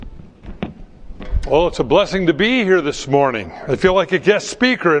Well, it's a blessing to be here this morning. I feel like a guest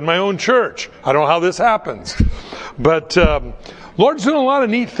speaker in my own church. I don't know how this happens. But Lord's doing a lot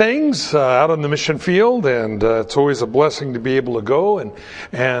of neat things out on the mission field, and it's always a blessing to be able to go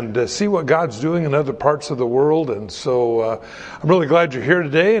and see what God's doing in other parts of the world. And so I'm really glad you're here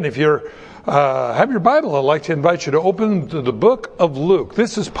today. And if you're have your Bible, I'd like to invite you to open to the book of Luke.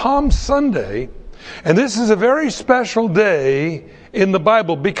 This is Palm Sunday, and this is a very special day in the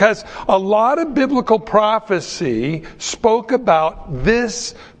Bible because a lot of biblical prophecy spoke about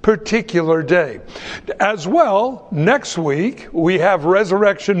this particular day. As well, next week we have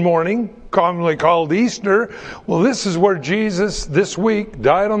Resurrection Morning, commonly called Easter. Well, this is where Jesus this week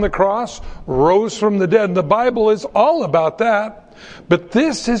died on the cross, rose from the dead. And the Bible is all about that. But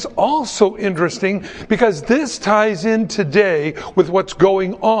this is also interesting because this ties in today with what's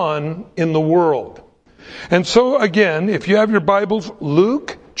going on in the world. And so again, if you have your Bibles,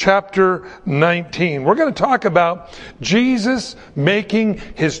 Luke chapter 19. We're going to talk about Jesus making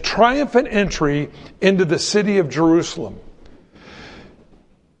his triumphant entry into the city of Jerusalem.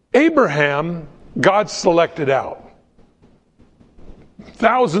 Abraham, God selected out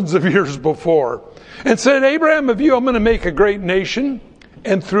thousands of years before and said, Abraham, of you I'm going to make a great nation,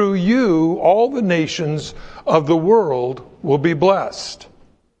 and through you all the nations of the world will be blessed.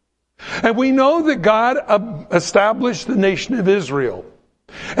 And we know that God established the nation of Israel.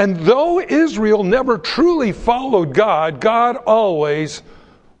 And though Israel never truly followed God, God always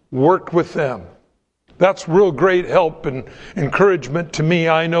worked with them. That's real great help and encouragement to me.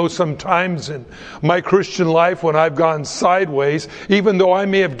 I know sometimes in my Christian life when I've gone sideways, even though I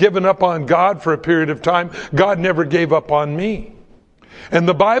may have given up on God for a period of time, God never gave up on me. And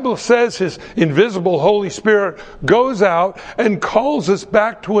the Bible says his invisible Holy Spirit goes out and calls us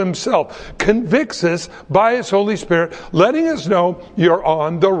back to himself, convicts us by his Holy Spirit, letting us know you're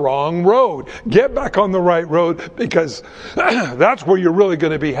on the wrong road. Get back on the right road because that's where you're really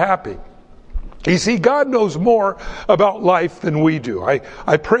going to be happy. You see, God knows more about life than we do.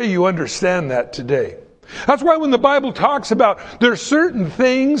 I pray you understand that today. That's why when the Bible talks about there's certain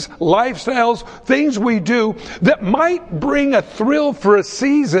things, lifestyles, things we do that might bring a thrill for a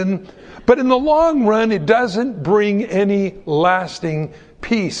season, but in the long run, it doesn't bring any lasting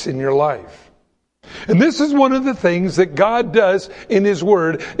peace in your life. And this is one of the things that God does in his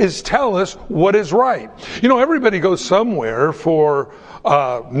word is tell us what is right. You know, everybody goes somewhere for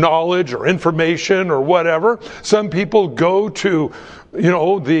knowledge or information or whatever. Some people go to,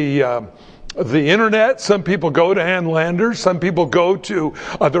 the internet. Some people go to Ann Landers. Some people go to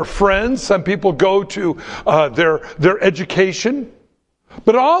their friends. Some people go to their education.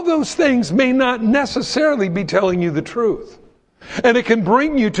 But all those things may not necessarily be telling you the truth. And it can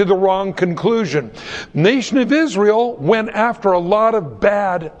bring you to the wrong conclusion. Nation of Israel went after a lot of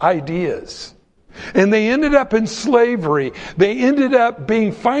bad ideas. And they ended up in slavery. They ended up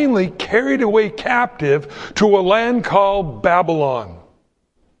being finally carried away captive to a land called Babylon.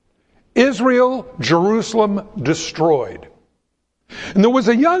 Israel, Jerusalem destroyed. And there was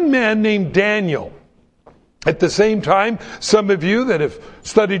a young man named Daniel. At the same time, some of you that have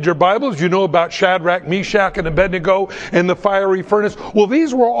studied your Bibles, you know about Shadrach, Meshach, and Abednego and the fiery furnace. Well,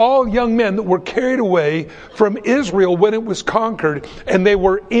 these were all young men that were carried away from Israel when it was conquered, and they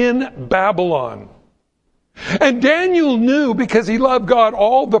were in Babylon. And Daniel knew, because he loved God,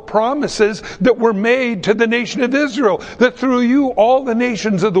 all the promises that were made to the nation of Israel, that through you all the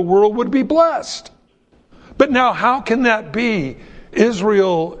nations of the world would be blessed. But now how can that be?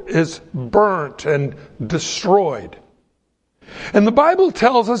 Israel is burnt and destroyed. And the Bible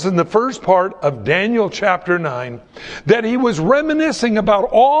tells us in the first part of Daniel chapter 9 that he was reminiscing about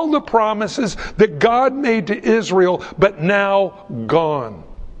all the promises that God made to Israel, but now gone.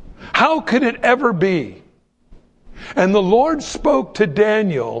 How could it ever be? And the Lord spoke to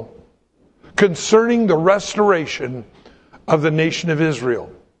Daniel concerning the restoration of the nation of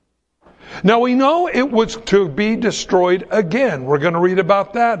Israel. Now we know it was to be destroyed again. We're going to read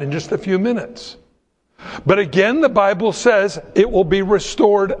about that in just a few minutes. But again, the Bible says it will be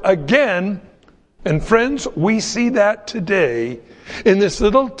restored again. And friends, we see that today in this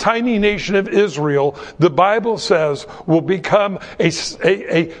little tiny nation of Israel. The Bible says will become a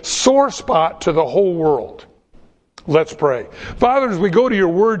sore spot to the whole world. Let's pray. Father, as we go to your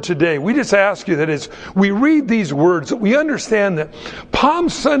word today, we just ask you that as we read these words, that we understand that Palm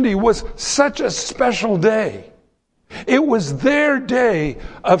Sunday was such a special day. It was their day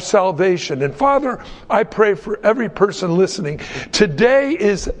of salvation. And Father, I pray for every person listening. Today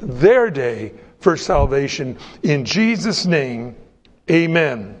is their day for salvation. In Jesus' name,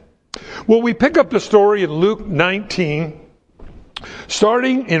 amen. Well, we pick up the story in Luke 19,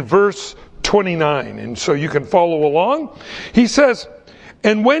 starting in verse 12. 29, and so you can follow along. He says,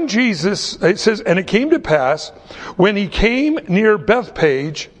 and when Jesus, it says, and it came to pass, when he came near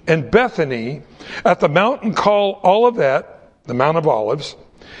Bethpage and Bethany, at the mountain called Olivet, the Mount of Olives,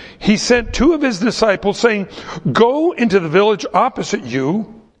 he sent two of his disciples, saying, go into the village opposite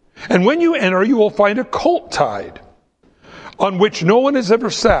you, and when you enter, you will find a colt tied, on which no one has ever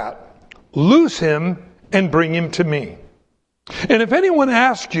sat. Loose him and bring him to me. And if anyone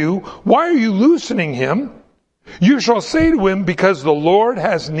asks you, why are you loosening him? You shall say to him, because the Lord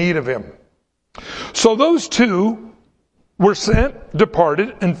has need of him. So those two were sent,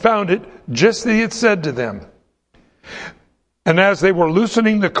 departed, and found it just as he had said to them. And as they were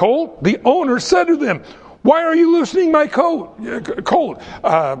loosening the colt, the owner said to them, why are you loosening my colt?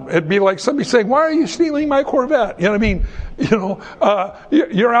 It'd be like somebody saying, why are you stealing my Corvette? You know what I mean?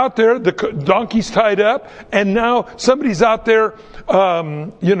 You're out there, the donkey's tied up, and now somebody's out there,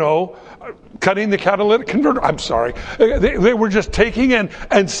 cutting the catalytic converter. I'm sorry. They were just taking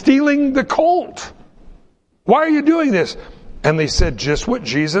and stealing the colt. Why are you doing this? And they said just what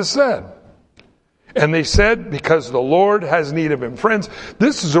Jesus said. And they said, because the Lord has need of him. Friends,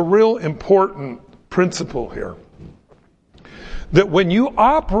 this is a real important principle here. That when you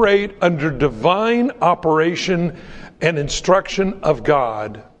operate under divine operation and instruction of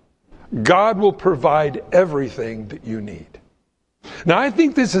God, God will provide everything that you need. Now, I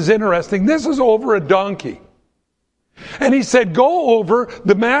think this is interesting. This is over a donkey. And he said, go over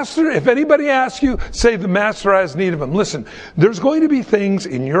the master. If anybody asks you, say the master has need of him. Listen, there's going to be things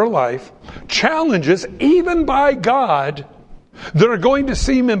in your life, challenges, even by God, that are going to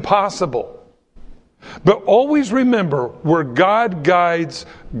seem impossible. But always remember, where God guides,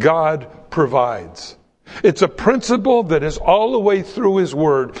 God provides. It's a principle that is all the way through His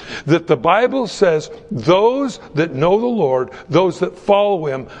Word, that the Bible says those that know the Lord, those that follow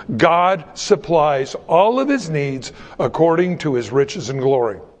Him, God supplies all of His needs according to His riches and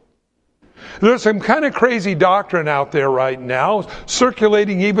glory. There's some kind of crazy doctrine out there right now,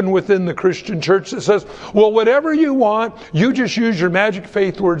 circulating even within the Christian church, that says, well, whatever you want, you just use your magic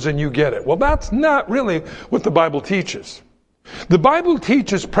faith words and you get it. Well, that's not really what the Bible teaches. The Bible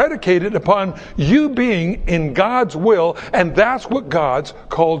teaches predicated upon you being in God's will, and that's what God's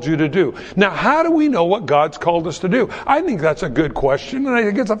called you to do. Now, how do we know what God's called us to do? I think that's a good question, and I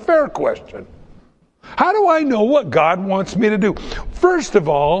think it's a fair question. How do I know what God wants me to do? First of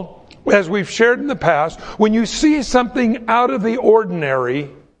all, as we've shared in the past, when you see something out of the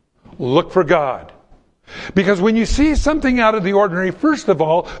ordinary, look for God. Because when you see something out of the ordinary, first of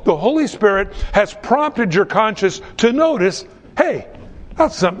all, the Holy Spirit has prompted your conscience to notice, hey,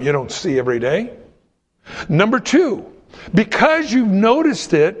 that's something you don't see every day. Number two, because you've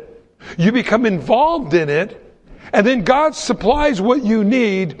noticed it, you become involved in it, and then God supplies what you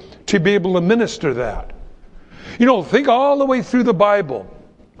need to be able to minister that. Think all the way through the Bible.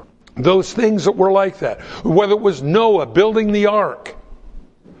 Those things that were like that. Whether it was Noah building the ark,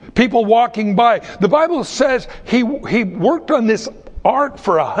 people walking by. The Bible says he worked on this ark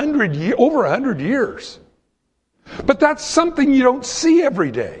for over 100 years. But that's something you don't see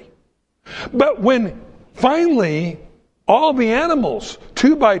every day. But when finally all the animals,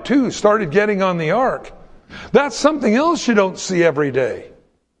 2 by 2, started getting on the ark, that's something else you don't see every day.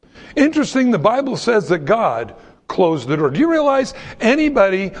 Interesting, the Bible says that God closed the door. Do you realize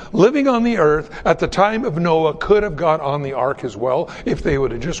anybody living on the earth at the time of Noah could have got on the ark as well if they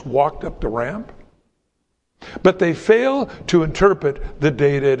would have just walked up the ramp? But they fail to interpret the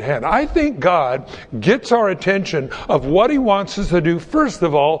data at hand. I think God gets our attention of what He wants us to do, first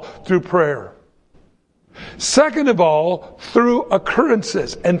of all, through prayer. Second of all, through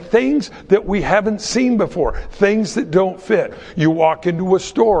occurrences and things that we haven't seen before, things that don't fit. You walk into a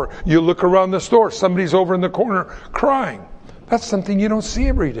store, you look around the store, somebody's over in the corner crying. That's something you don't see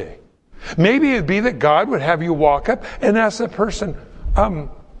every day. Maybe it'd be that God would have you walk up and ask that person, why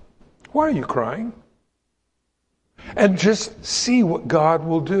are you crying? And just see what God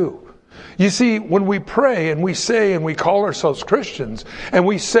will do. You see, when we pray and we say and we call ourselves Christians and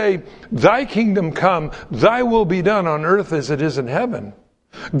we say, thy kingdom come, thy will be done on earth as it is in heaven.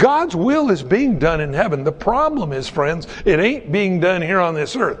 God's will is being done in heaven. The problem is, friends, it ain't being done here on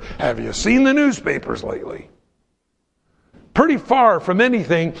this earth. Have you seen the newspapers lately? Pretty far from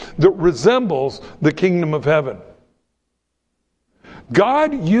anything that resembles the kingdom of heaven.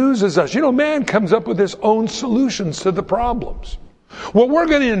 God uses us. Man comes up with his own solutions to the problems. Well, we're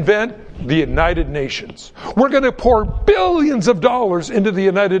going to invent the United Nations. We're going to pour billions of dollars into the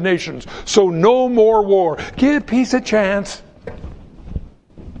United Nations, so no more war. Give peace a chance.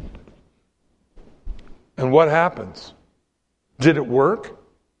 And what happens? Did it work?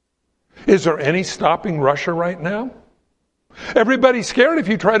 Is there any stopping Russia right now? Everybody's scared if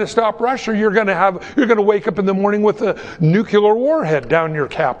you try to stop Russia, you're going to wake up in the morning with a nuclear warhead down your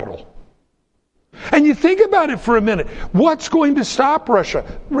capital. And you think about it for a minute. What's going to stop Russia?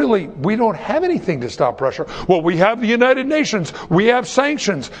 Really, we don't have anything to stop Russia. Well, we have the United Nations. We have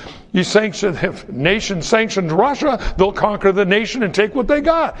sanctions. If nations sanctions Russia, they'll conquer the nation and take what they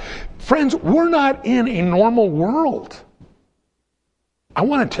got. Friends, we're not in a normal world. I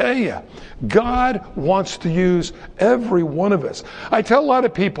want to tell you, God wants to use every one of us. I tell a lot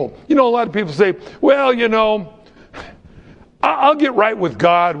of people say, well, I'll get right with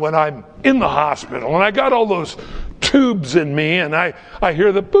God when I'm in the hospital and I got all those tubes in me and I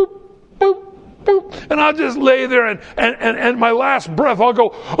hear the boop, boop, boop, and I'll just lay there and my last breath I'll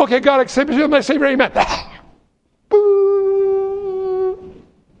go, okay, God, accept me as my Savior, amen. Boop.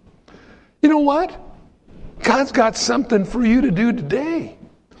 You know what? God's got something for you to do today.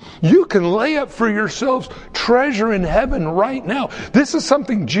 You can lay up for yourselves treasure in heaven right now. This is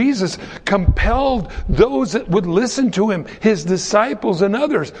something Jesus compelled those that would listen to him, his disciples and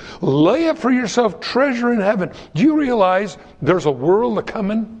others. Lay up for yourself treasure in heaven. Do you realize there's a world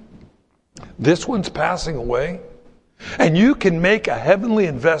a-coming? This one's passing away. And you can make a heavenly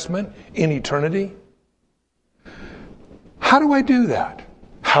investment in eternity. How do I do that?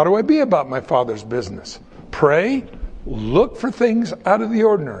 How do I be about my Father's business? Pray, look for things out of the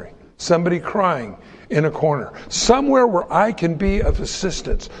ordinary. Somebody crying in a corner. Somewhere where I can be of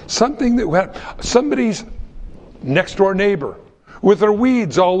assistance. Somebody's next door neighbor with their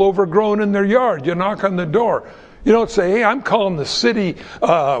weeds all overgrown in their yard. You knock on the door. You don't say, hey, I'm calling the city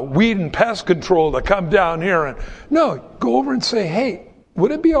weed and pest control to come down here. No, go over and say, hey,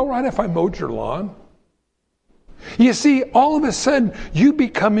 would it be all right if I mowed your lawn? You see, all of a sudden, you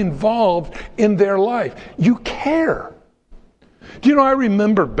become involved in their life. You care. Do you know, I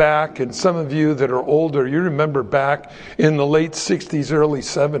remember back, and some of you that are older, you remember back in the late 60s, early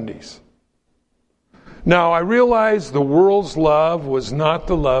 70s. Now, I realize the world's love was not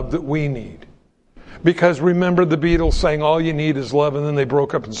the love that we need. Because remember the Beatles saying, all you need is love, and then they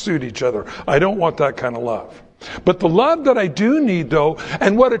broke up and sued each other. I don't want that kind of love. But the love that I do need, though,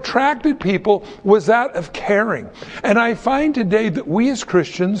 and what attracted people was that of caring. And I find today that we as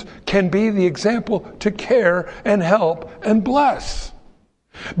Christians can be the example to care and help and bless.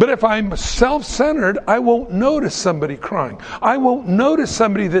 But if I'm self-centered, I won't notice somebody crying. I won't notice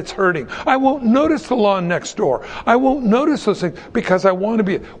somebody that's hurting. I won't notice the lawn next door. I won't notice those things because I want to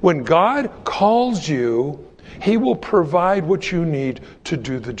be. When God calls you, He will provide what you need to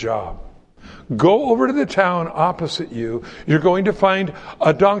do the job. Go over to the town opposite you. You're going to find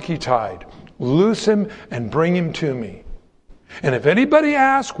a donkey tied. Loose him and bring him to me. And if anybody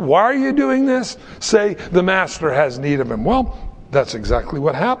asks, why are you doing this? Say, the master has need of him. Well, that's exactly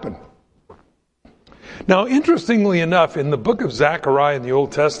what happened. Now, interestingly enough, in the book of Zechariah in the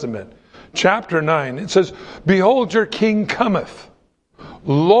Old Testament, chapter 9, it says, behold, your king cometh,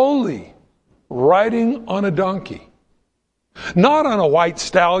 lowly, riding on a donkey. Not on a white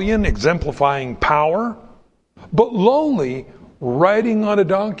stallion exemplifying power, but lowly riding on a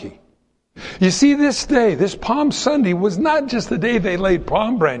donkey. You see, this day, this Palm Sunday, was not just the day they laid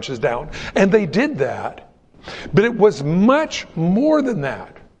palm branches down, and they did that, but it was much more than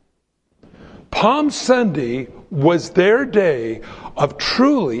that. Palm Sunday was their day of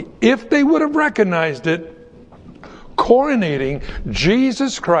truly, if they would have recognized it, coronating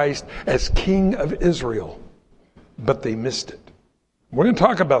Jesus Christ as King of Israel. But they missed it. We're going to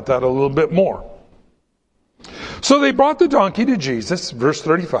talk about that a little bit more. So they brought the donkey to Jesus, verse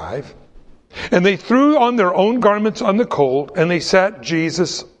 35, and they threw on their own garments on the colt, and they sat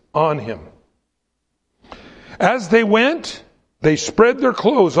Jesus on him. As they went, they spread their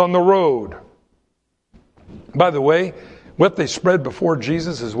clothes on the road. By the way, what they spread before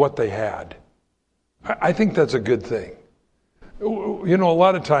Jesus is what they had. I think that's a good thing. You know, a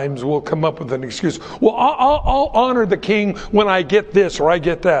lot of times we'll come up with an excuse. Well, I'll honor the king when I get this or I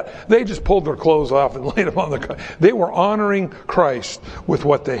get that. They just pulled their clothes off and laid them on the... They were honoring Christ with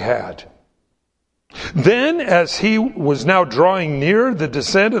what they had. Then, as he was now drawing near the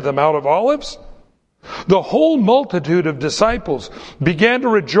descent of the Mount of Olives, the whole multitude of disciples began to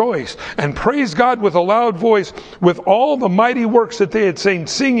rejoice and praise God with a loud voice with all the mighty works that they had seen,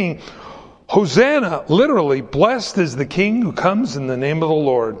 singing, Hosanna, literally, blessed is the King who comes in the name of the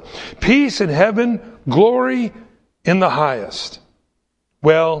Lord. Peace in heaven, glory in the highest.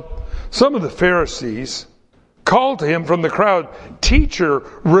 Well, some of the Pharisees called to him from the crowd, Teacher,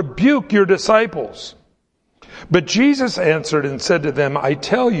 rebuke your disciples. But Jesus answered and said to them, I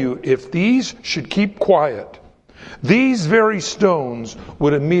tell you, if these should keep quiet, these very stones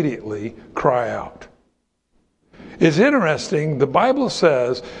would immediately cry out. It's interesting, the Bible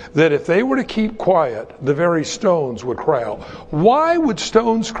says that if they were to keep quiet, the very stones would cry out. Why would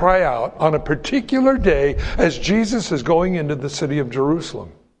stones cry out on a particular day as Jesus is going into the city of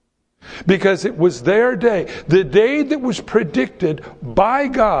Jerusalem? Because it was their day. The day that was predicted by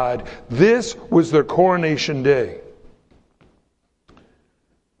God, this was their coronation day.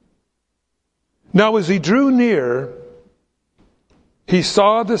 Now as he drew near, he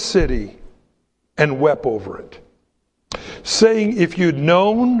saw the city and wept over it, saying, if you'd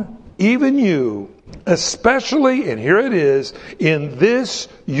known, even you, especially, and here it is, in this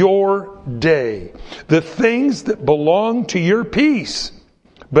your day, the things that belong to your peace,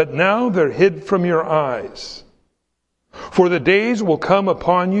 but now they're hid from your eyes. For the days will come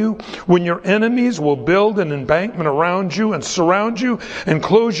upon you when your enemies will build an embankment around you and surround you and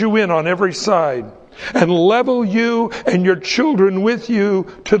close you in on every side and level you and your children with you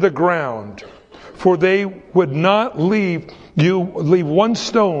to the ground. For they would not leave one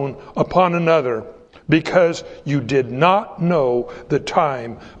stone upon another, because you did not know the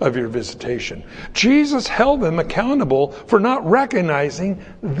time of your visitation. Jesus held them accountable for not recognizing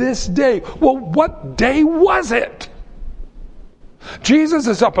this day. Well, what day was it? Jesus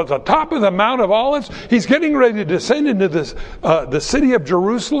is up at the top of the Mount of Olives. He's getting ready to descend into the city of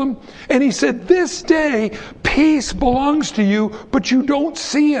Jerusalem. And he said, this day, peace belongs to you, but you don't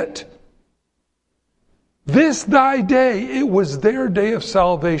see it. This thy day, it was their day of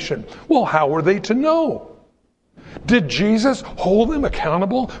salvation. Well, how were they to know? Did Jesus hold them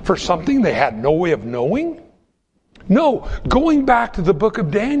accountable for something they had no way of knowing? No. Going back to the book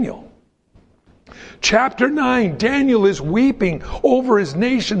of Daniel. Chapter 9, Daniel is weeping over his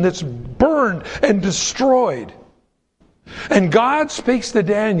nation that's burned and destroyed. And God speaks to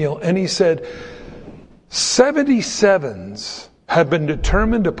Daniel and he said, 77s have been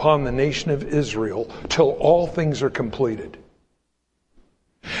determined upon the nation of Israel till all things are completed.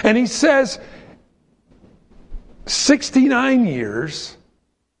 And he says, 69 years,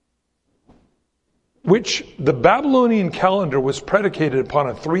 which the Babylonian calendar was predicated upon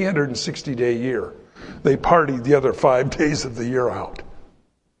a 360-day year. They partied the other 5 days of the year out.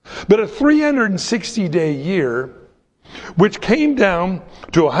 But a 360-day year, which came down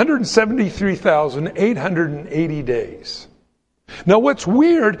to 173,880 days. Now what's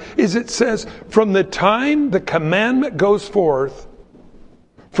weird is it says from the time the commandment goes forth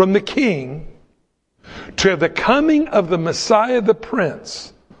from the king to the coming of the Messiah the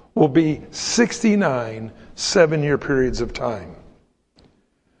Prince will be 69 7-year periods of time.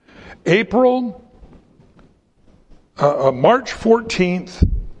 March 14th,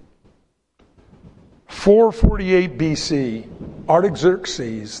 448 BC,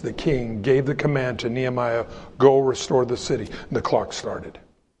 Artaxerxes, the king, gave the command to Nehemiah, go restore the city. And the clock started.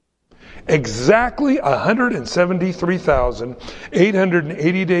 Exactly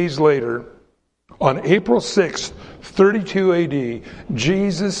 173,880 days later, on April 6th, 32 AD,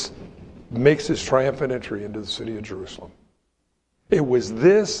 Jesus makes his triumphant entry into the city of Jerusalem. It was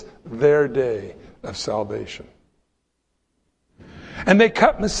this their day of salvation. And they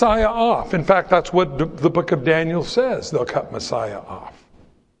cut Messiah off. In fact, that's what the book of Daniel says. They'll cut Messiah off.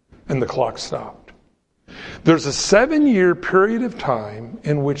 And the clock stopped. There's a 7-year period of time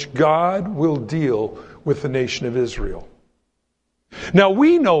in which God will deal with the nation of Israel. Now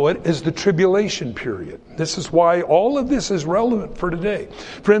we know it as the tribulation period. This is why all of this is relevant for today.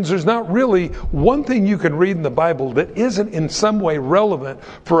 Friends, there's not really one thing you can read in the Bible that isn't in some way relevant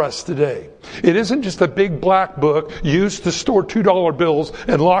for us today. It isn't just a big black book used to store $2 bills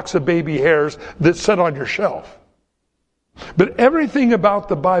and locks of baby hairs that's set on your shelf. But everything about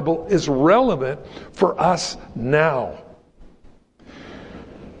the Bible is relevant for us now.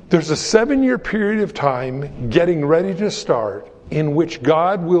 There's a 7-year period of time getting ready to start in which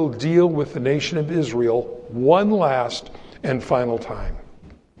God will deal with the nation of Israel one last and final time.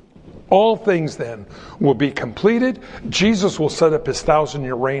 All things then will be completed. Jesus will set up his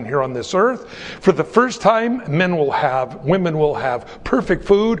 1,000-year reign here on this earth. For the first time, women will have perfect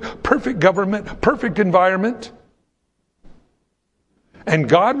food, perfect government, perfect environment. And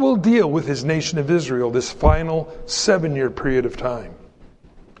God will deal with his nation of Israel this final 7-year period of time.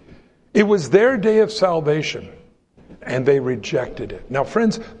 It was their day of salvation. And they rejected it. Now,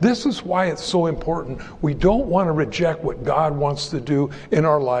 friends, this is why it's so important. We don't want to reject what God wants to do in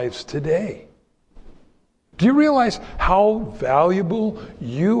our lives today. Do you realize how valuable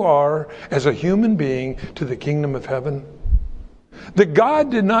you are as a human being to the kingdom of heaven? That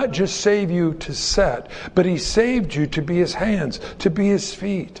God did not just save you to set, but he saved you to be his hands, to be his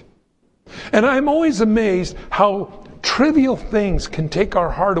feet. And I'm always amazed how trivial things can take our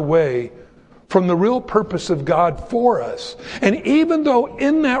heart away from the real purpose of God for us. And even though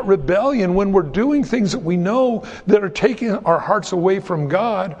in that rebellion, when we're doing things that we know that are taking our hearts away from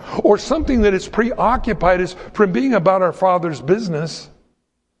God, or something that has preoccupied us from being about our Father's business,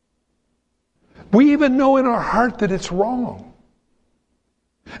 we even know in our heart that it's wrong.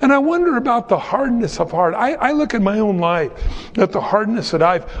 And I wonder about the hardness of heart. I look at my own life, at the hardness that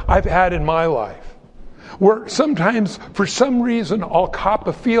I've had in my life. Where sometimes, for some reason, I'll cop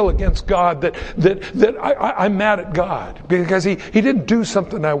a feel against God that I'm mad at God because he didn't do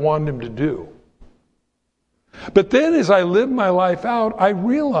something I wanted him to do. But then as I live my life out, I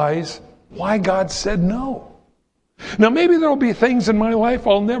realize why God said no. Now maybe there'll be things in my life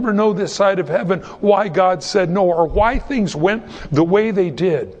I'll never know this side of heaven why God said no, or why things went the way they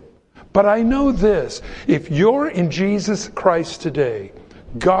did. But I know this, if you're in Jesus Christ today,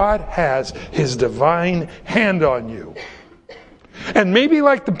 God has his divine hand on you. And maybe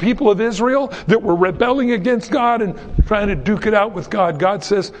like the people of Israel that were rebelling against God and trying to duke it out with God, God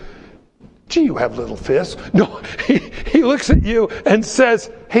says, gee, you have little fists. No, he looks at you and says,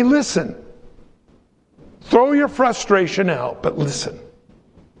 hey, listen, throw your frustration out, but listen.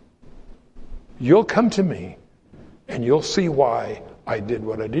 You'll come to me and you'll see why I did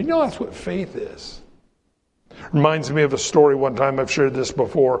what I did. You know, that's what faith is. Reminds me of a story one time, I've shared this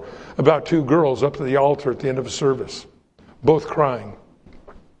before, about two girls up at the altar at the end of a service, both crying.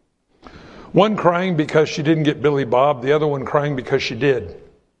 One crying because she didn't get Billy Bob, the other one crying because she did.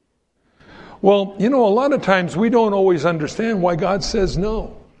 Well, you know, a lot of times we don't always understand why God says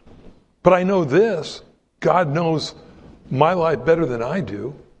no. But I know this, God knows my life better than I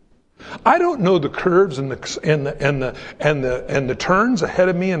do. I don't know the curves and the turns ahead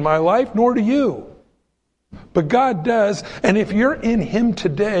of me in my life, nor do you. But God does, and if you're in him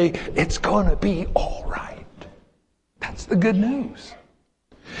today, it's going to be all right. That's the good news.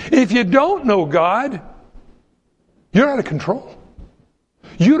 If you don't know God, you're out of control.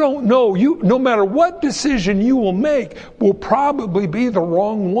 You don't know. No matter what decision you will make, will probably be the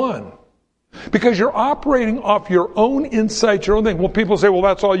wrong one. Because you're operating off your own insights, your own thing. Well, people say, well,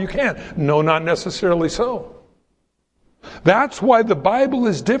 that's all you can. No, not necessarily so. That's why the Bible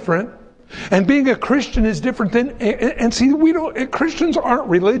is different. And being a Christian is different than, and see, Christians aren't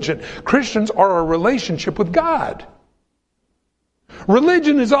religion. Christians are a relationship with God.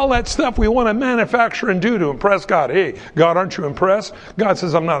 Religion is all that stuff we want to manufacture and do to impress God. Hey, God, aren't you impressed? God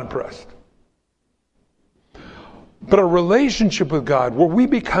says, I'm not impressed. But a relationship with God where we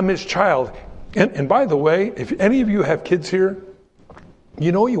become his child. And by the way, if any of you have kids here,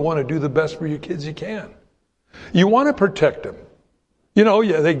 you know you want to do the best for your kids you can. You want to protect them. You know,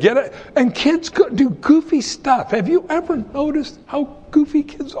 yeah, they get it. And kids do goofy stuff. Have you ever noticed how goofy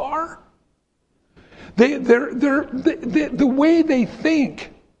kids are? The way they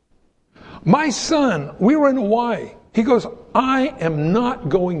think. My son, we were in Hawaii. He goes, I am not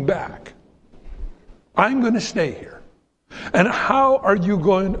going back. I'm going to stay here. And how are you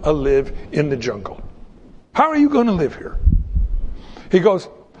going to live in the jungle? How are you going to live here? He goes,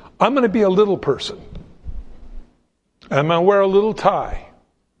 I'm going to be a little person. I'm going to wear a little tie.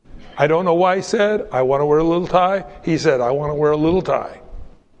 I don't know why he said, I want to wear a little tie. He said, I want to wear a little tie.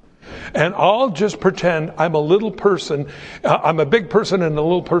 And I'll just pretend I'm a little person. I'm a big person in a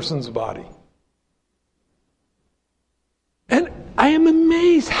little person's body. And I am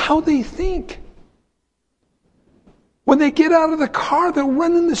amazed how they think. When they get out of the car, they'll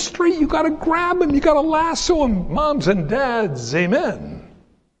run in the street. You got to grab them. You got to lasso them. Moms and dads, amen.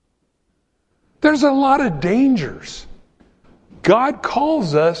 There's a lot of dangers. God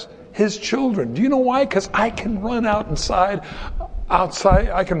calls us his children. Do you know why? Because I can run outside,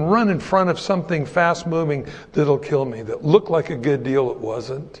 I can run in front of something fast moving that'll kill me, that looked like a good deal, it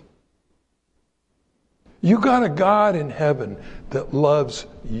wasn't. You got a God in heaven that loves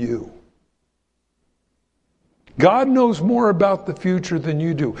you. God knows more about the future than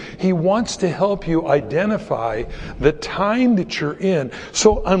you do. He wants to help you identify the time that you're in.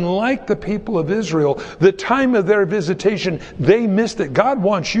 So unlike the people of Israel, the time of their visitation, they missed it. God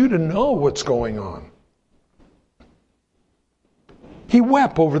wants you to know what's going on. He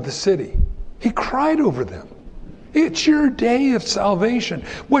wept over the city. He cried over them. It's your day of salvation.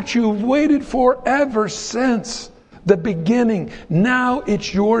 What you've waited for ever since the beginning. Now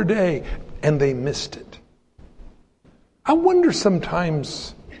it's your day. And they missed it. I wonder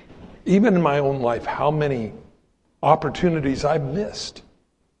sometimes, even in my own life, how many opportunities I've missed.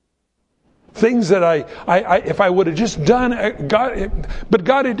 Things that if I would have just done, but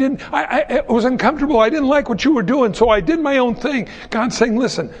God, it didn't. It was uncomfortable. I didn't like what you were doing, so I did my own thing. God's saying,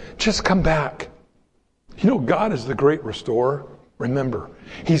 listen, just come back. You know, God is the great restorer. Remember,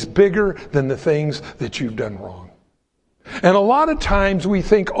 He's bigger than the things that you've done wrong. And a lot of times we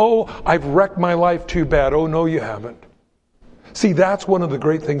think, oh, I've wrecked my life too bad. Oh, no, you haven't. See, that's one of the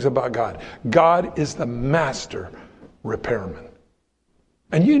great things about God. God is the master repairman.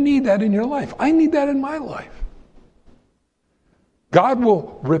 And you need that in your life. I need that in my life. God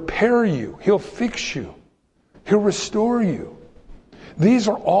will repair you. He'll fix you. He'll restore you. These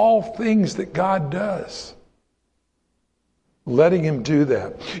are all things that God does. Letting Him do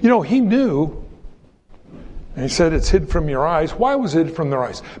that. You know, He knew, and He said it's hid from your eyes. Why was it hid from their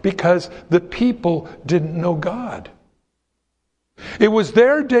eyes? Because the people didn't know God. It was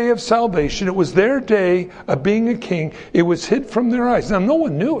their day of salvation. It was their day of being a king. It was hid from their eyes. Now, no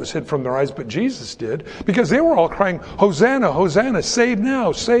one knew it was hid from their eyes, but Jesus did, because they were all crying, Hosanna, Hosanna, save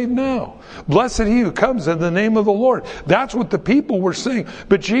now, save now. Blessed He who comes in the name of the Lord. That's what the people were saying.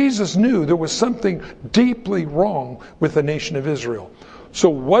 But Jesus knew there was something deeply wrong with the nation of Israel. So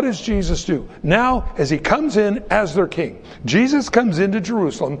what does Jesus do? Now, as He comes in as their king, Jesus comes into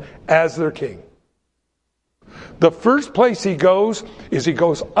Jerusalem as their king. The first place He goes is He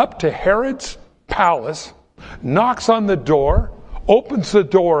goes up to Herod's palace, knocks on the door, opens the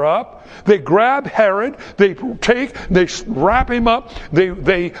door up. They grab Herod, they wrap him up,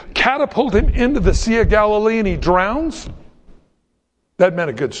 they catapult him into the Sea of Galilee, and he drowns. That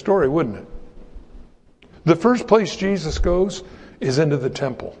meant a good story, wouldn't it? The first place Jesus goes is into the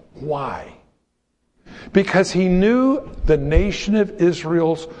temple. Why? Because He knew the nation of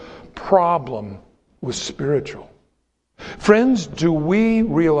Israel's problem was spiritual. Friends, do we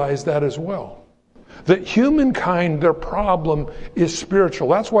realize that as well? That humankind, their problem is spiritual.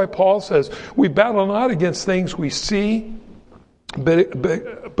 That's why Paul says we battle not against things we see,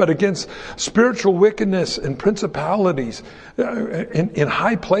 but against spiritual wickedness and principalities in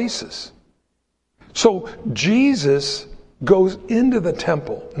high places. So Jesus goes into the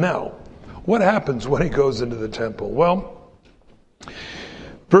temple. Now, what happens when He goes into the temple? Well,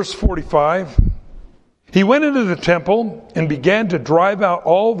 verse 45, He went into the temple and began to drive out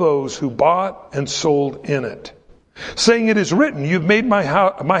all those who bought and sold in it, saying, it is written, you've made my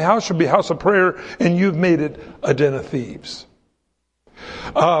house shall be a house of prayer, and you've made it a den of thieves.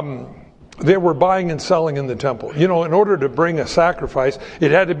 They were buying and selling in the temple. You know, in order to bring a sacrifice,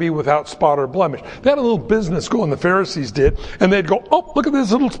 it had to be without spot or blemish. They had a little business going, the Pharisees did, and they'd go, oh, look at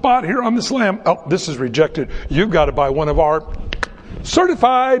this little spot here on this lamb. Oh, this is rejected. You've got to buy one of our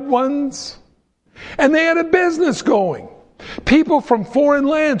certified ones. And they had a business going. People from foreign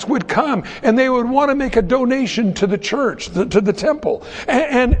lands would come and they would want to make a donation to the church, to the temple.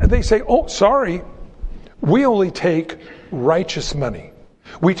 And they say, oh, sorry, we only take righteous money.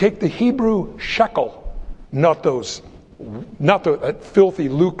 We take the Hebrew shekel, not the filthy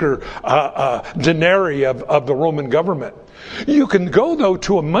lucre denarii of the Roman government. You can go, though,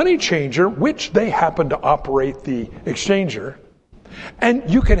 to a money changer, which they happen to operate the exchanger, and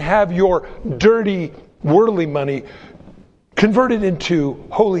you can have your dirty, worldly money converted into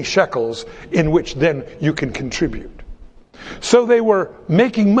holy shekels, in which then you can contribute. So they were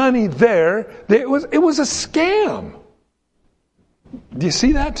making money there. It was a scam. Do you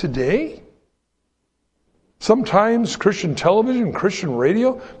see that today? Sometimes Christian television, Christian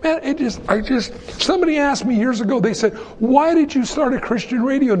radio, man, somebody asked me years ago, they said, why did you start a Christian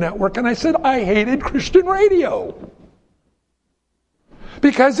radio network? And I said, I hated Christian radio.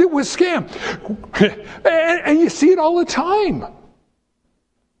 Because it was scam. And you see it all the time.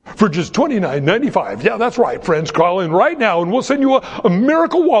 For just $29.95. Yeah, that's right, friends. Call in right now and we'll send you a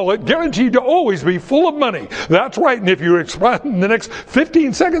miracle wallet guaranteed to always be full of money. That's right. And if you respond in the next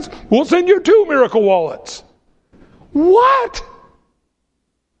 15 seconds, we'll send you 2 miracle wallets. What?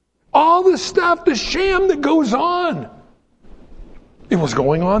 All the stuff, the sham that goes on. It was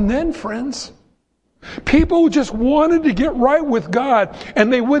going on then, friends. People just wanted to get right with God,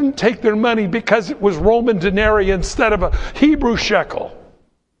 and they wouldn't take their money because it was Roman denarii instead of a Hebrew shekel.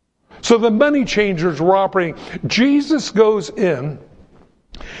 So the money changers were operating. Jesus goes in,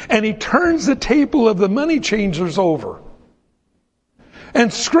 and He turns the table of the money changers over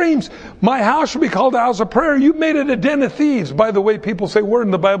and screams, my house shall be called a house of prayer. You've made it a den of thieves. By the way, people say, where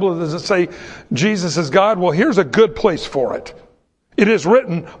in the Bible does it say Jesus is God? Well, here's a good place for it. It is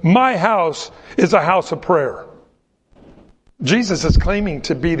written, my house is a house of prayer. Jesus is claiming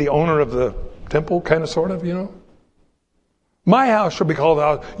to be the owner of the temple, kind of, sort of, you know. My house shall be called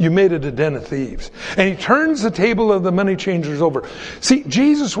out, you made it a den of thieves. And he turns the table of the money changers over. See,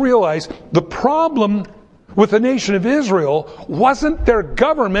 Jesus realized the problem with the nation of Israel wasn't their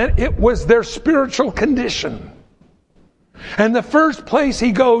government, it was their spiritual condition. And the first place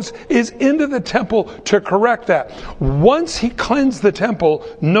he goes is into the temple to correct that. Once he cleansed the temple,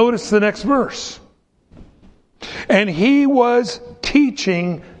 notice the next verse. And he was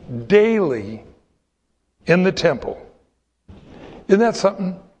teaching daily in the temple. Isn't that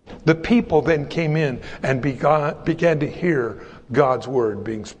something? The people then came in and began to hear God's word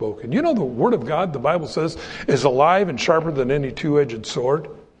being spoken. You know, the word of God, the Bible says, is alive and sharper than any two-edged sword.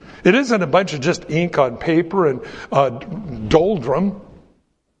 It isn't a bunch of just ink on paper and doldrum.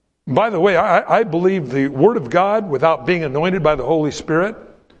 By the way, I believe the word of God without being anointed by the Holy Spirit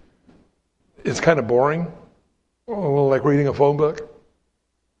is kind of boring. Like reading a phone book.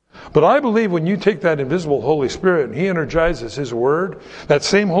 But I believe when you take that invisible Holy Spirit and he energizes his word, that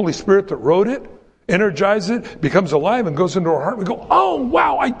same Holy Spirit that wrote it, energizes it, becomes alive and goes into our heart. We go, oh,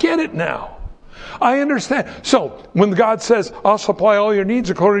 wow, I get it now. I understand. So when God says, I'll supply all your needs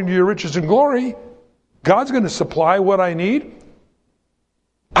according to your riches and glory, God's going to supply what I need.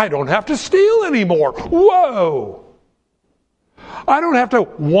 I don't have to steal anymore. Whoa! I don't have to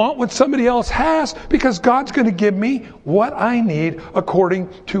want what somebody else has because God's going to give me what I need according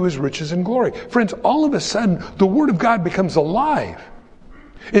to his riches and glory. Friends, all of a sudden, the Word of God becomes alive.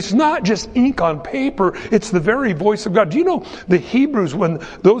 It's not just ink on paper, it's the very voice of God. Do you know the Hebrews, when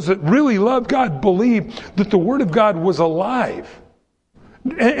those that really loved God believed that the Word of God was alive?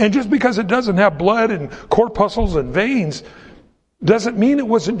 And just because it doesn't have blood and corpuscles and veins doesn't mean it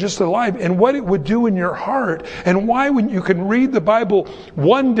wasn't just alive, and what it would do in your heart, and why when you can read the Bible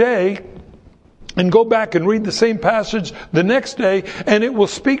one day and go back and read the same passage the next day, and it will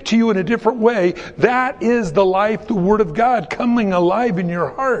speak to you in a different way. That is the life, the Word of God coming alive in your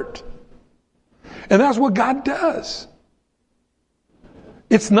heart. And that's what God does.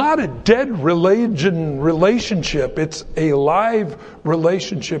 It's not a dead relationship. It's a live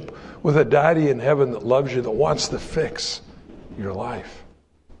relationship with a daddy in heaven that loves you, that wants to fix your life.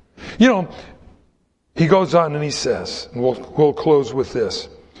 You know, he goes on and he says, and we'll close with this.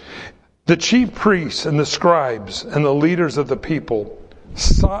 The chief priests and the scribes and the leaders of the people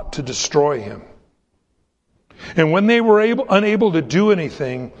sought to destroy him. And when they were unable to do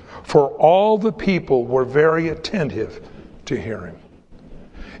anything, for all the people were very attentive to hear him.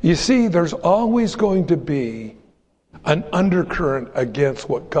 You see, there's always going to be an undercurrent against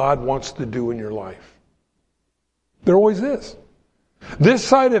what God wants to do in your life. There always is. This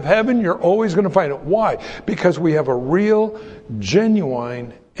side of heaven, you're always going to find it. Why? Because we have a real,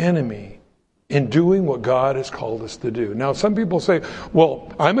 genuine enemy in doing what God has called us to do. Now, some people say,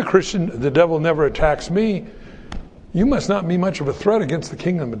 well, I'm a Christian, the devil never attacks me. You must not be much of a threat against the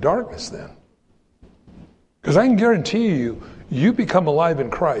kingdom of darkness then. Because I can guarantee you, you become alive in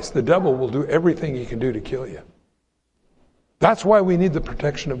Christ, the devil will do everything he can do to kill you. That's why we need the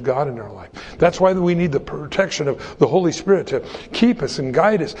protection of God in our life. That's why we need the protection of the Holy Spirit to keep us and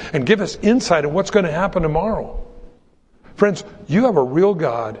guide us and give us insight on what's going to happen tomorrow. Friends, you have a real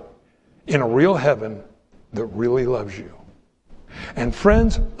God in a real heaven that really loves you. And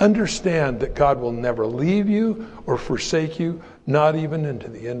friends, understand that God will never leave you or forsake you, not even into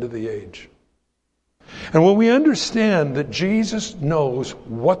the end of the age. And when we understand that Jesus knows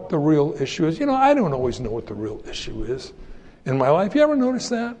what the real issue is, you know, I don't always know what the real issue is in my life. You ever notice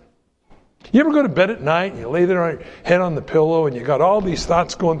that? You ever go to bed at night and you lay there on your head on the pillow and you got all these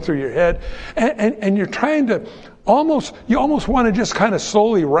thoughts going through your head and you're trying to almost want to just kind of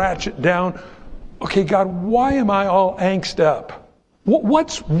slowly ratchet down. Okay, God, why am I all angst up?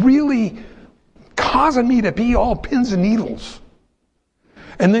 What's really causing me to be all pins and needles?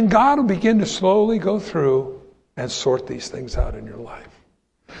 And then God will begin to slowly go through and sort these things out in your life.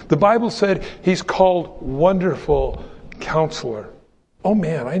 The Bible said he's called Wonderful Counselor. Oh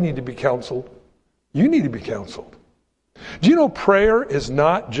man, I need to be counseled. You need to be counseled. Do you know prayer is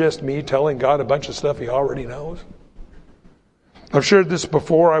not just me telling God a bunch of stuff he already knows? I've shared this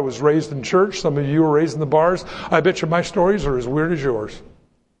before. I was raised in church. Some of you were raised in the bars. I bet you my stories are as weird as yours.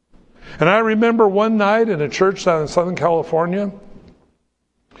 And I remember one night in a church down in Southern California.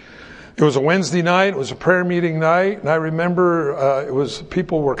 It was a Wednesday night. It was a prayer meeting night. And I remember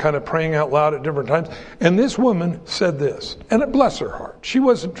people were kind of praying out loud at different times. And this woman said this. And it bless her heart. She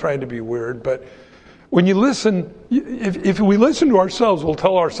wasn't trying to be weird. But when you listen, if we listen to ourselves, we'll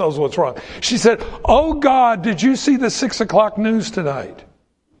tell ourselves what's wrong. She said, oh God, did you see the 6 o'clock news tonight?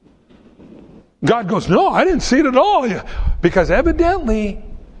 God goes, no, I didn't see it at all. Because evidently,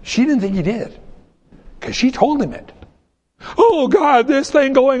 she didn't think he did. Because she told him it. Oh God, this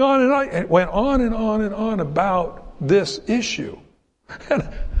thing going on and on. It went on and on and on about this issue.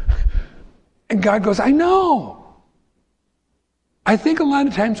 And God goes, I know. I think a lot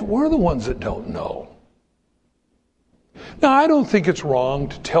of times we're the ones that don't know. Now, I don't think it's wrong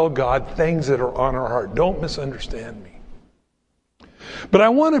to tell God things that are on our heart. Don't misunderstand me. But I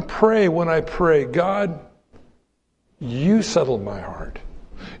want to pray when I pray, God, you settled my heart.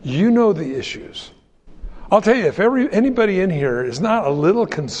 You know the issues. I'll tell you, if anybody in here is not a little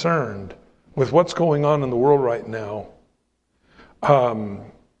concerned with what's going on in the world right now,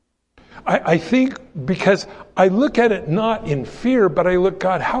 I think because I look at it not in fear, but I look,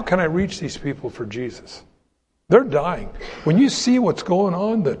 God, how can I reach these people for Jesus? They're dying. When you see what's going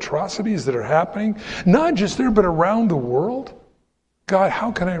on, the atrocities that are happening, not just there, but around the world, God,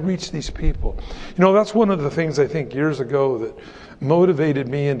 how can I reach these people? You know, that's one of the things I think years ago that motivated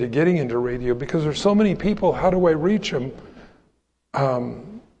me into getting into radio, because there's so many people, how do I reach them?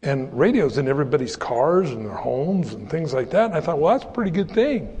 And radio's in everybody's cars and their homes and things like that. And I thought, well, that's a pretty good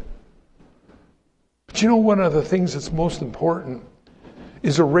thing. But you know, one of the things that's most important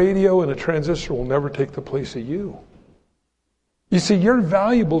is a radio and a transistor will never take the place of you. You see, you're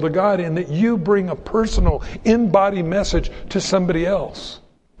valuable to God in that you bring a personal, in-body message to somebody else.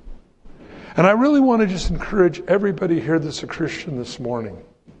 And I really want to just encourage everybody here that's a Christian this morning.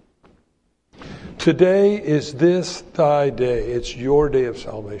 Today is this thy day. It's your day of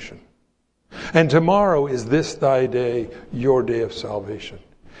salvation. And tomorrow is this thy day, your day of salvation.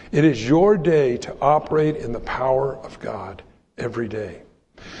 It is your day to operate in the power of God every day.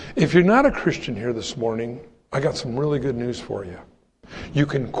 If you're not a Christian here this morning, I got some really good news for you. You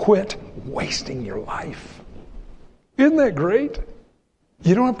can quit wasting your life. Isn't that great?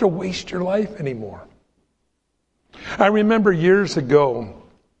 You don't have to waste your life anymore. I remember years ago,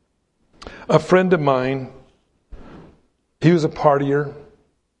 a friend of mine, he was a partier.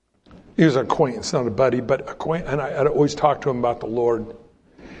 He was an acquaintance, not a buddy, but acquaintance. And I'd always talk to him about the Lord.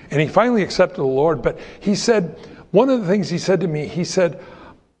 And he finally accepted the Lord. But he said, one of the things he said to me, he said,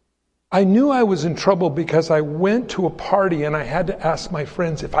 I knew I was in trouble because I went to a party and I had to ask my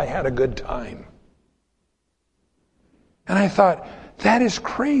friends if I had a good time. And I thought, that is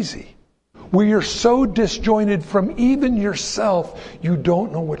crazy. Where you're so disjointed from even yourself, you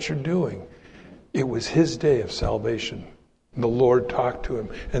don't know what you're doing. It was his day of salvation. And the Lord talked to him,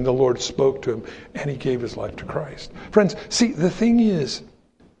 and the Lord spoke to him, and he gave his life to Christ. Friends, see, the thing is,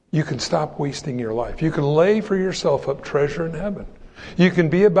 you can stop wasting your life. You can lay for yourself up treasure in heaven. You can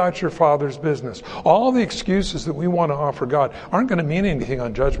be about your Father's business. All the excuses that we want to offer God aren't going to mean anything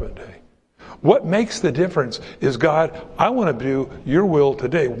on Judgment Day. What makes the difference is, God, I want to do your will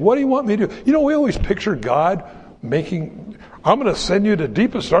today. What do you want me to do? You know, we always picture God I'm going to send you to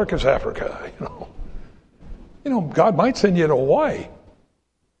deepest, darkest Africa. You know, God might send you to Hawaii.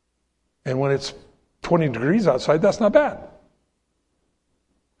 And when it's 20 degrees outside, that's not bad.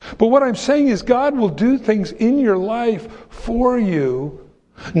 But what I'm saying is God will do things in your life for you,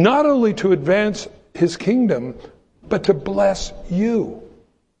 not only to advance his kingdom, but to bless you.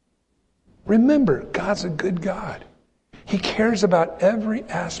 Remember, God's a good God. He cares about every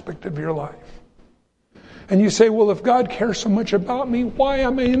aspect of your life. And you say, well, if God cares so much about me, why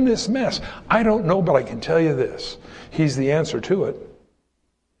am I in this mess? I don't know, but I can tell you this. He's the answer to it.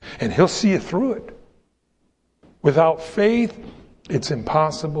 And he'll see you through it. Without faith, it's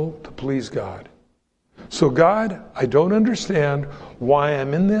impossible to please God. So God, I don't understand why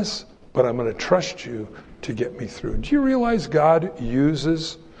I'm in this, but I'm going to trust you to get me through. Do you realize God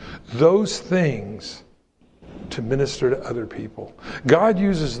uses those things to minister to other people? God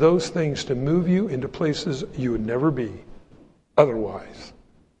uses those things to move you into places you would never be otherwise.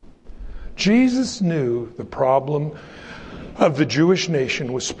 Jesus knew the problem of the Jewish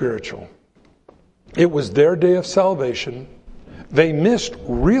nation was spiritual. It was their day of salvation. They missed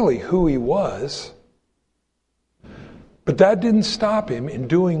really who he was, but that didn't stop him in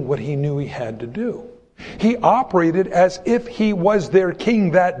doing what he knew he had to do. He operated as if he was their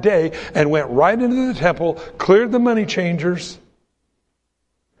king that day and went right into the temple, cleared the money changers,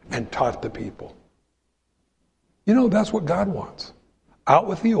 and taught the people. You know, that's what God wants. Out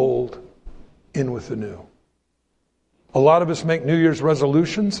with the old, in with the new. A lot of us make New Year's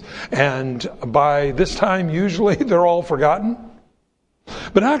resolutions, and by this time, usually, they're all forgotten.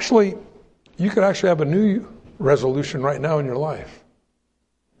 But actually, you could actually have a new resolution right now in your life.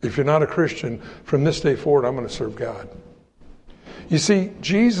 If you're not a Christian, from this day forward, I'm going to serve God. You see,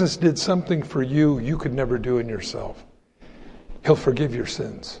 Jesus did something for you you could never do in yourself. He'll forgive your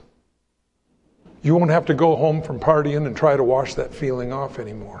sins. You won't have to go home from partying and try to wash that feeling off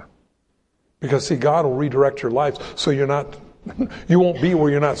anymore. Because see, God will redirect your life so you won't be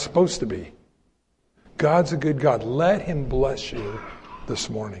where you're not supposed to be. God's a good God. Let Him bless you this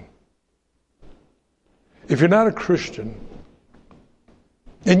morning. If you're not a Christian,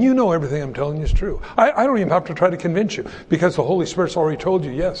 and you know everything I'm telling you is true, I don't even have to try to convince you, because the Holy Spirit's already told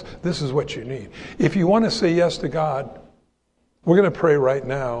you, yes, this is what you need. If you want to say yes to God, we're going to pray right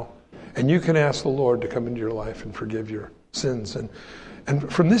now, and you can ask the Lord to come into your life and forgive your sins.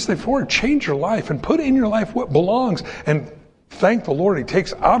 And from this day forward, change your life and put in your life what belongs. And thank the Lord, He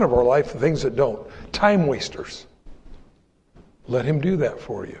takes out of our life the things that don't. Time wasters. Let Him do that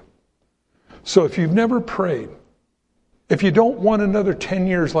for you. So if you've never prayed, if you don't want another 10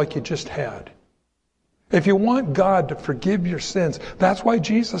 years like you just had, if you want God to forgive your sins, that's why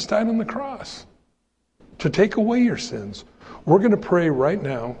Jesus died on the cross, to take away your sins. We're going to pray right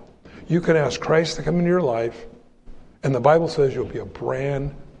now. You can ask Christ to come into your life, and the Bible says you'll be a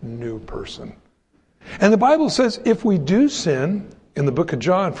brand new person. And the Bible says if we do sin, in the book of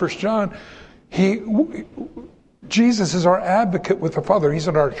John, 1 John, Jesus is our advocate with the Father. He's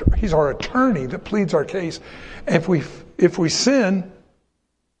our attorney that pleads our case. If we sin,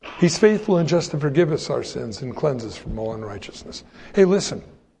 He's faithful and just to forgive us our sins and cleanse us from all unrighteousness. Hey, listen,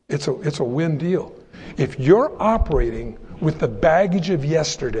 it's a win deal. If you're operating with the baggage of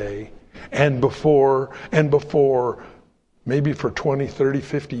yesterday and before, maybe for 20, 30,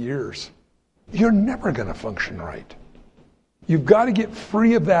 50 years, you're never going to function right. You've got to get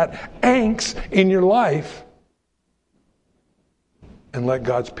free of that angst in your life and let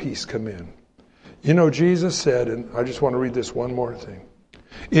God's peace come in. You know, Jesus said, and I just want to read this one more thing.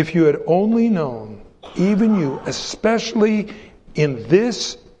 If you had only known, even you, especially in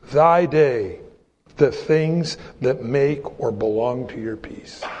this thy day, the things that make or belong to your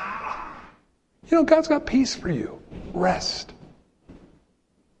peace. You know, God's got peace for you. Rest.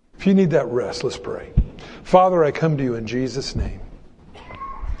 If you need that rest, let's pray. Father, I come to you in Jesus' name.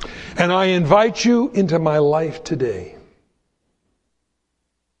 And I invite you into my life today.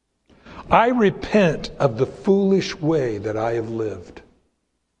 I repent of the foolish way that I have lived.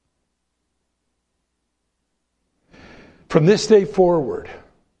 From this day forward,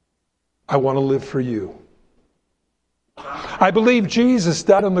 I want to live for you. I believe Jesus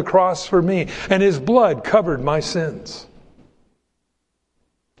died on the cross for me, and His blood covered my sins.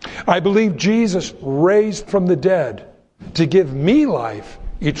 I believe Jesus raised from the dead to give me life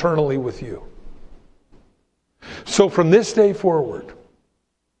eternally with you. So from this day forward,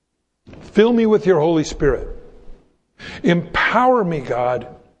 fill me with your Holy Spirit. Empower me, God.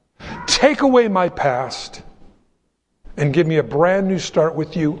 Take away my past and give me a brand new start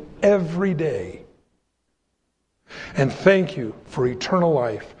with you every day. And thank you for eternal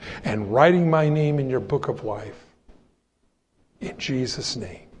life and writing my name in your book of life. In Jesus'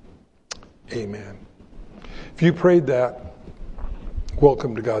 name, amen. If you prayed that,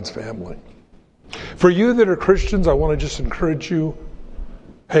 welcome to God's family. For you that are Christians, I want to just encourage you,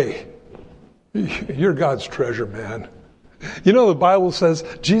 hey, you're God's treasure, man. You know, the Bible says,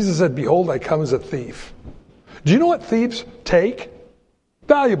 Jesus said, behold, I come as a thief. Do you know what thieves take?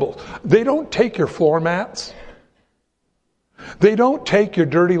 Valuables. They don't take your floor mats. They don't take your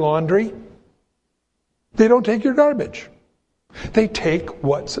dirty laundry. They don't take your garbage. They take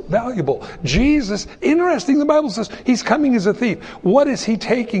what's valuable. Jesus, interesting, the Bible says He's coming as a thief. What is He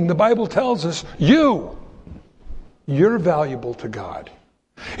taking? The Bible tells us, you. You're valuable to God.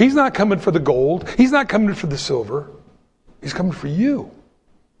 He's not coming for the gold. He's not coming for the silver. He's coming for you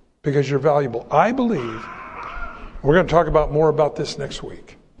because you're valuable. I believe, we're going to talk about more about this next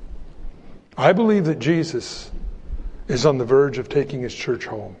week. I believe that Jesus is on the verge of taking His church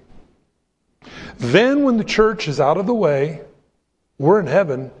home. Then when the church is out of the way, we're in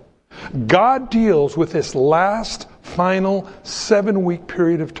heaven, God deals with this last, final 7-week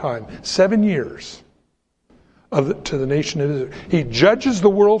period of time, 7 years, to the nation of Israel. He judges the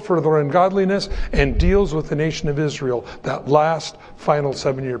world for their ungodliness and deals with the nation of Israel, that last, final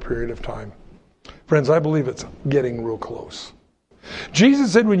 7-year period of time. Friends, I believe it's getting real close.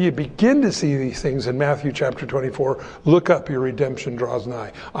 Jesus said when you begin to see these things in Matthew chapter 24, look up, your redemption draws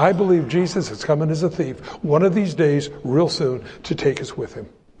nigh. I believe Jesus is coming as a thief one of these days, real soon, to take us with Him.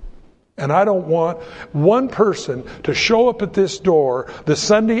 And I don't want one person to show up at this door the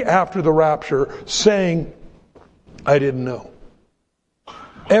Sunday after the rapture saying, I didn't know.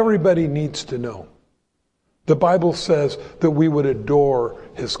 Everybody needs to know. The Bible says that we would adore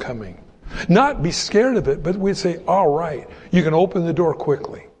His coming. Not be scared of it, but we'd say, all right, you can open the door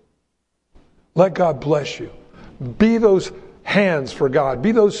quickly. Let God bless you. Be those hands for God.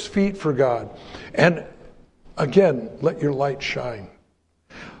 Be those feet for God. And again, let your light shine.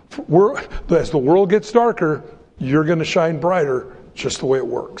 As the world gets darker, you're going to shine brighter, just the way it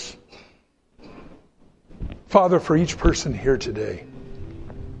works. Father, for each person here today,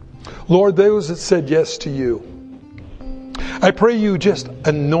 Lord, those that said yes to you, I pray you just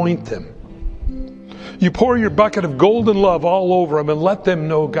anoint them. You pour your bucket of golden love all over them and let them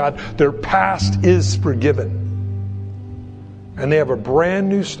know, God, their past is forgiven. And they have a brand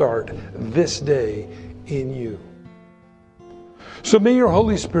new start this day in you. So may your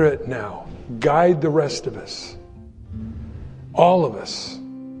Holy Spirit now guide the rest of us, all of us,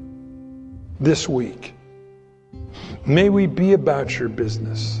 this week. May we be about your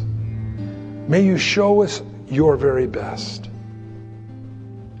business. May you show us your very best.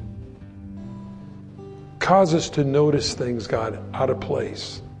 Cause us to notice things, God, out of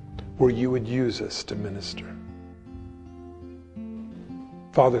place where you would use us to minister.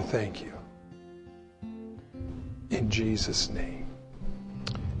 Father, thank you. In Jesus' name,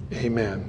 amen.